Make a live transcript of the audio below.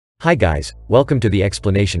Hi guys, welcome to the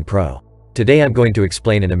Explanation Pro. Today I'm going to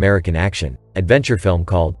explain an American action-adventure film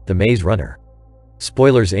called The Maze Runner.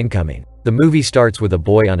 Spoilers incoming. The movie starts with a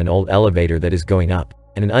boy on an old elevator that is going up,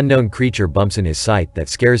 and an unknown creature bumps in his sight that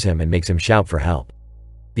scares him and makes him shout for help.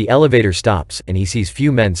 The elevator stops and he sees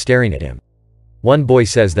few men staring at him. One boy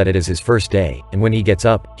says that it is his first day, and when he gets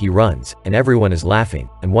up, he runs, and everyone is laughing,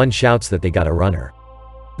 and one shouts that they got a runner.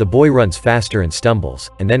 The boy runs faster and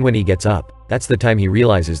stumbles, and then when he gets up, that's the time he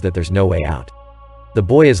realizes that there's no way out. The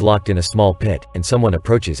boy is locked in a small pit, and someone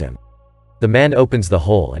approaches him. The man opens the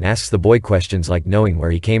hole and asks the boy questions like knowing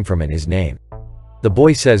where he came from and his name. The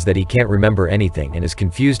boy says that he can't remember anything and is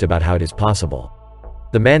confused about how it is possible.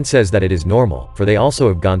 The man says that it is normal, for they also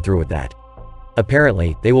have gone through with that.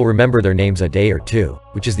 Apparently, they will remember their names a day or two,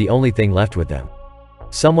 which is the only thing left with them.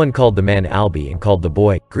 Someone called the man Albie and called the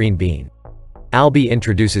boy Green Bean. Albie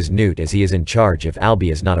introduces Newt as he is in charge if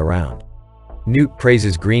Albie is not around. Newt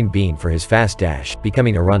praises Green Bean for his fast dash,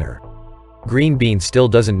 becoming a runner. Green Bean still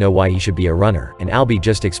doesn't know why he should be a runner, and Albie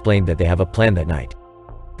just explained that they have a plan that night.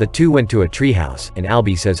 The two went to a treehouse, and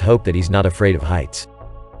Albie says hope that he's not afraid of heights.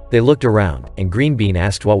 They looked around, and Green Bean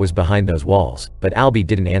asked what was behind those walls, but Albie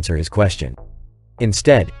didn't answer his question.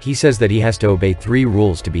 Instead, he says that he has to obey 3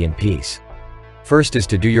 rules to be in peace. First is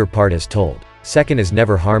to do your part as told, second is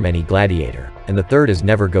never harm any gladiator, and the third is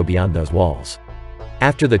never go beyond those walls.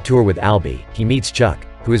 After the tour with Albie, he meets Chuck,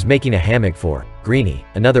 who is making a hammock for Greenie,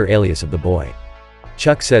 another alias of the boy.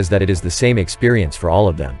 Chuck says that it is the same experience for all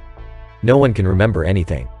of them. No one can remember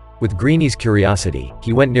anything. With Greenie's curiosity,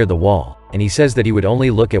 he went near the wall, and he says that he would only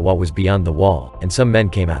look at what was beyond the wall, and some men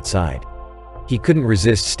came outside. He couldn't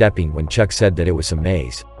resist stepping when Chuck said that it was some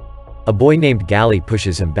maze. A boy named Gally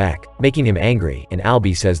pushes him back, making him angry, and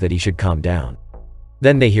Albie says that he should calm down.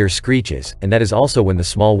 Then they hear screeches, and that is also when the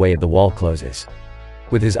small way of the wall closes.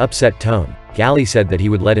 With his upset tone, Gally said that he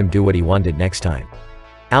would let him do what he wanted next time.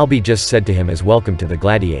 Albie just said to him as welcome to the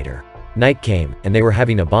gladiator. Night came, and they were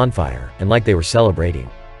having a bonfire, and like they were celebrating.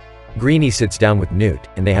 Greenie sits down with Newt,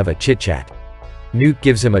 and they have a chit-chat. Newt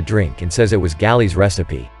gives him a drink and says it was Gally's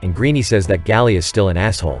recipe, and Greenie says that Gally is still an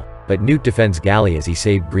asshole, but Newt defends Gally as he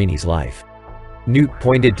saved Greenie's life. Newt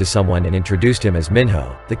pointed to someone and introduced him as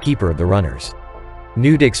Minho, the keeper of the runners.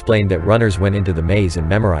 Newt explained that runners went into the maze and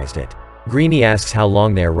memorized it. Greenie asks how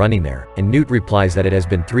long they are running there, and Newt replies that it has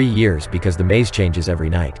been 3 years because the maze changes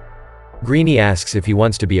every night. Greenie asks if he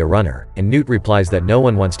wants to be a runner, and Newt replies that no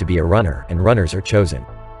one wants to be a runner and runners are chosen.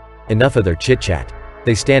 Enough of their chit-chat.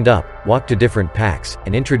 They stand up, walk to different packs,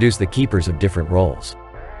 and introduce the keepers of different roles.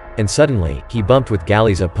 And suddenly, he bumped with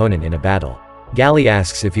Gally's opponent in a battle. Gally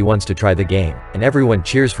asks if he wants to try the game, and everyone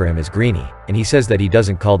cheers for him as Greenie, and he says that he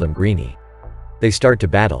doesn't call them Greenie. They start to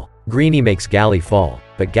battle. Greenie makes Gally fall,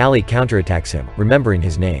 but Gally counterattacks him, remembering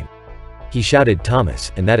his name. He shouted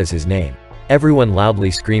Thomas, and that is his name. Everyone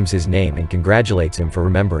loudly screams his name and congratulates him for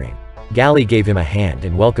remembering. Gally gave him a hand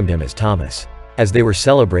and welcomed him as Thomas. As they were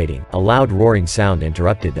celebrating, a loud roaring sound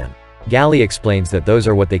interrupted them. Gally explains that those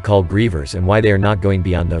are what they call grievers and why they are not going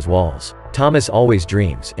beyond those walls. Thomas always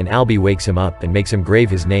dreams, and Albie wakes him up and makes him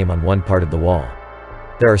grave his name on one part of the wall.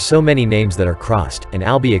 There are so many names that are crossed, and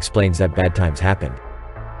Albie explains that bad times happened.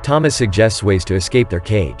 Thomas suggests ways to escape their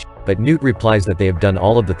cage, but Newt replies that they have done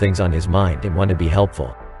all of the things on his mind and want to be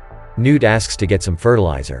helpful. Newt asks to get some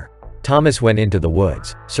fertilizer. Thomas went into the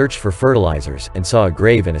woods, searched for fertilizers, and saw a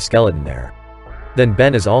grave and a skeleton there. Then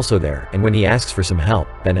Ben is also there, and when he asks for some help,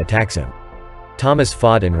 Ben attacks him. Thomas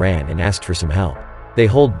fought and ran and asked for some help. They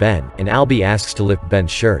hold Ben, and Albie asks to lift Ben's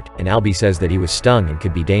shirt, and Albie says that he was stung and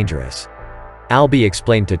could be dangerous. Albie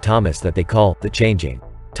explained to Thomas that they call the changing.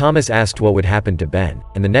 Thomas asked what would happen to Ben,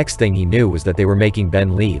 and the next thing he knew was that they were making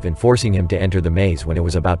Ben leave and forcing him to enter the maze when it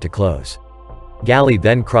was about to close. Gally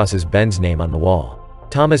then crosses Ben's name on the wall.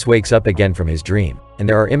 Thomas wakes up again from his dream, and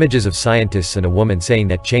there are images of scientists and a woman saying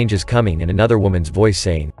that change is coming and another woman's voice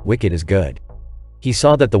saying, "Wicked is good." He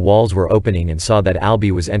saw that the walls were opening and saw that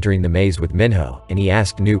Albie was entering the maze with Minho, and he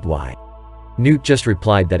asked Newt why. Newt just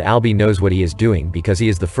replied that Albie knows what he is doing because he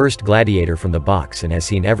is the first gladiator from the box and has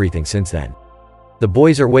seen everything since then. The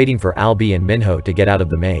boys are waiting for Albie and Minho to get out of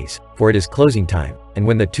the maze, for it is closing time, and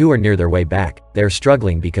when the two are near their way back, they are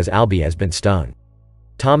struggling because Albie has been stung.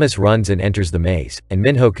 Thomas runs and enters the maze, and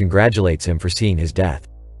Minho congratulates him for seeing his death.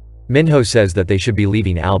 Minho says that they should be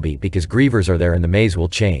leaving Albie because grievers are there and the maze will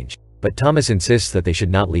change, but Thomas insists that they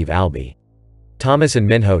should not leave Albie. Thomas and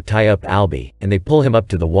Minho tie up Albie, and they pull him up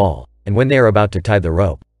to the wall, and when they are about to tie the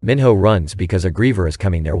rope, Minho runs because a griever is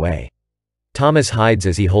coming their way. Thomas hides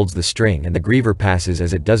as he holds the string and the griever passes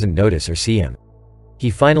as it doesn't notice or see him. He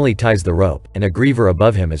finally ties the rope, and a griever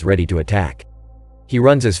above him is ready to attack. He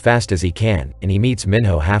runs as fast as he can, and he meets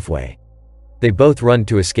Minho halfway. They both run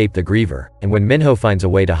to escape the griever, and when Minho finds a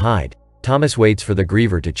way to hide, Thomas waits for the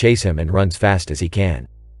griever to chase him and runs fast as he can.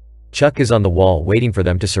 Chuck is on the wall waiting for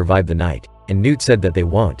them to survive the night, and Newt said that they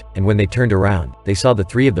won't, and when they turned around, they saw the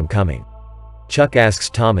three of them coming. Chuck asks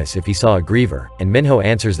Thomas if he saw a griever, and Minho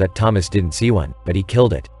answers that Thomas didn't see one, but he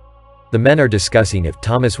killed it. The men are discussing if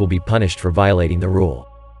Thomas will be punished for violating the rule.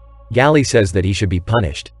 Gally says that he should be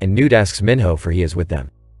punished, and Newt asks Minho for he is with them.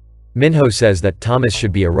 Minho says that Thomas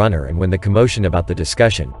should be a runner, and when the commotion about the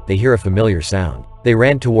discussion, they hear a familiar sound. They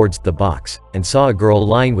ran towards the box, and saw a girl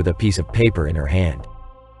lying with a piece of paper in her hand.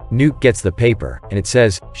 Newt gets the paper, and it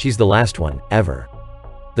says, "She's the last one, ever."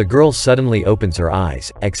 The girl suddenly opens her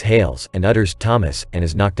eyes, exhales, and utters Thomas, and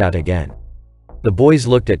is knocked out again. The boys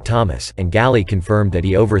looked at Thomas, and Gally confirmed that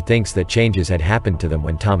he overthinks that changes had happened to them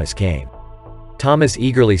when Thomas came. Thomas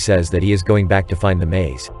eagerly says that he is going back to find the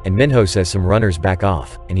maze, and Minho says some runners back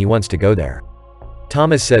off, and he wants to go there.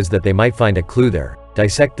 Thomas says that they might find a clue there,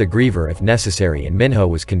 dissect the griever if necessary, and Minho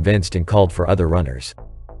was convinced and called for other runners.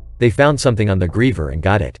 They found something on the griever and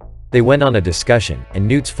got it. They went on a discussion, and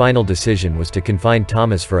Newt's final decision was to confine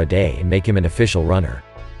Thomas for a day and make him an official runner.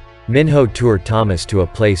 Minho toured Thomas to a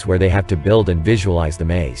place where they have to build and visualize the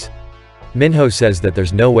maze. Minho says that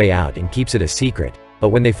there's no way out and keeps it a secret, but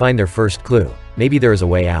when they find their first clue, maybe there is a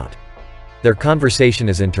way out. Their conversation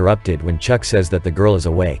is interrupted when Chuck says that the girl is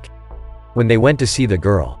awake. When they went to see the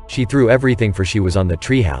girl, she threw everything for she was on the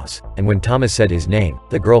treehouse, and when Thomas said his name,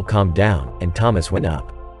 the girl calmed down, and Thomas went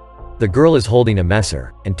up. The girl is holding a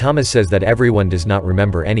messer, and Thomas says that everyone does not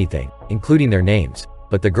remember anything, including their names,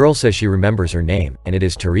 but the girl says she remembers her name, and it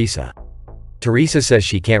is Teresa. Teresa says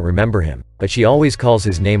she can't remember him, but she always calls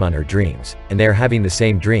his name on her dreams, and they are having the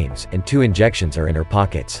same dreams, and 2 injections are in her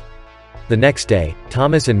pockets. The next day,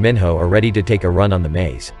 Thomas and Minho are ready to take a run on the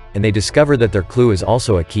maze, and they discover that their clue is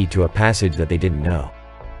also a key to a passage that they didn't know.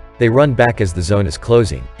 They run back as the zone is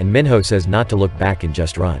closing, and Minho says not to look back and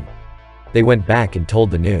just run. They went back and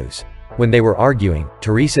told the news. When they were arguing,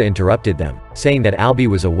 Teresa interrupted them, saying that Albie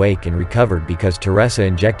was awake and recovered because Teresa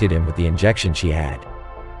injected him with the injection she had.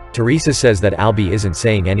 Teresa says that Albie isn't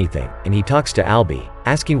saying anything, and he talks to Albie,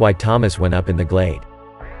 asking why Thomas went up in the glade.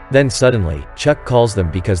 Then suddenly, Chuck calls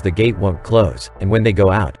them because the gate won't close, and when they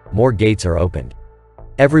go out, more gates are opened.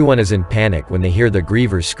 Everyone is in panic when they hear the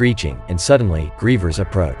grievers screeching, and suddenly, grievers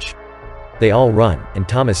approach. They all run, and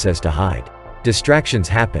Thomas says to hide. Distractions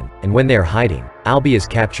happen, and when they are hiding, Albie is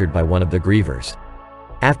captured by one of the grievers.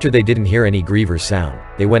 After they didn't hear any grievers sound,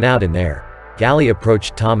 they went out in there. Gally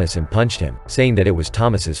approached Thomas and punched him, saying that it was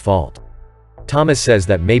Thomas's fault. Thomas says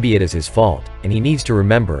that maybe it is his fault, and he needs to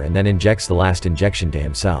remember, and then injects the last injection to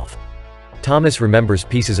himself. Thomas remembers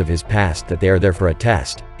pieces of his past that they are there for a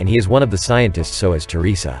test, and he is one of the scientists, so is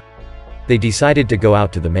Teresa. They decided to go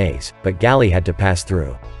out to the maze, but Gally had to pass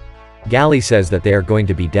through. Gally says that they are going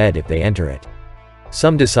to be dead if they enter it.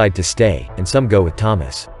 Some decide to stay, and some go with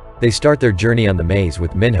Thomas. They start their journey on the maze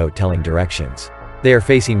with Minho telling directions. They are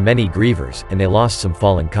facing many grievers, and they lost some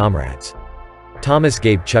fallen comrades. Thomas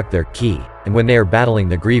gave Chuck their key, and when they are battling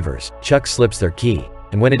the grievers, Chuck slips their key,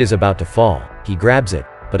 and when it is about to fall, he grabs it,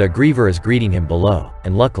 but a griever is greeting him below,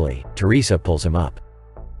 and luckily, Teresa pulls him up.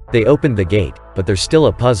 They opened the gate, but there's still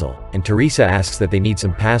a puzzle, and Teresa asks that they need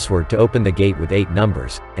some password to open the gate with 8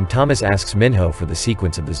 numbers, and Thomas asks Minho for the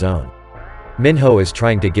sequence of the zone. Minho is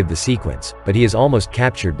trying to give the sequence, but he is almost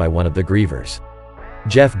captured by one of the grievers.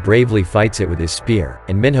 Jeff bravely fights it with his spear,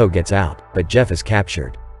 and Minho gets out, but Jeff is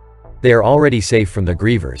captured. They are already safe from the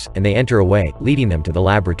grievers, and they enter away, leading them to the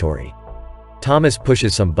laboratory. Thomas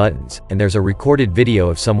pushes some buttons, and there's a recorded video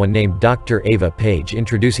of someone named Dr. Ava Page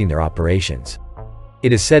introducing their operations.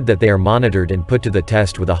 It is said that they are monitored and put to the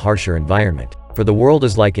test with a harsher environment, for the world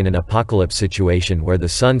is like in an apocalypse situation where the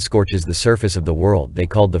sun scorches the surface of the world. They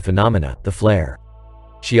called the phenomena the flare.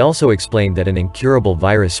 She also explained that an incurable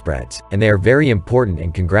virus spreads, and they are very important,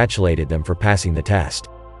 and congratulated them for passing the test.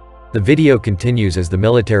 The video continues as the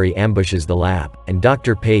military ambushes the lab, and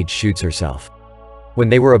Dr. Page shoots herself. When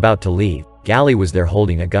they were about to leave, Gally was there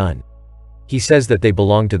holding a gun. He says that they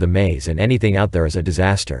belong to the maze and anything out there is a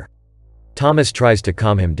disaster. Thomas tries to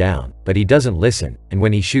calm him down, but he doesn't listen, and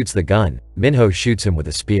when he shoots the gun, Minho shoots him with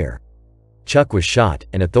a spear. Chuck was shot,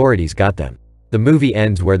 and authorities got them. The movie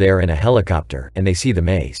ends where they are in a helicopter, and they see the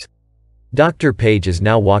maze. Dr. Page is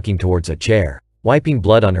now walking towards a chair, wiping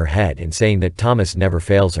blood on her head and saying that Thomas never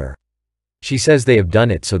fails her. She says they have done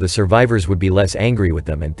it so the survivors would be less angry with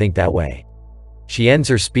them and think that way. She ends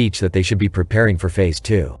her speech that they should be preparing for phase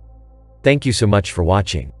 2. Thank you so much for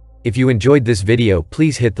watching. If you enjoyed this video,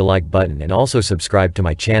 please hit the like button and also subscribe to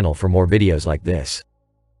my channel for more videos like this.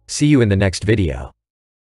 See you in the next video.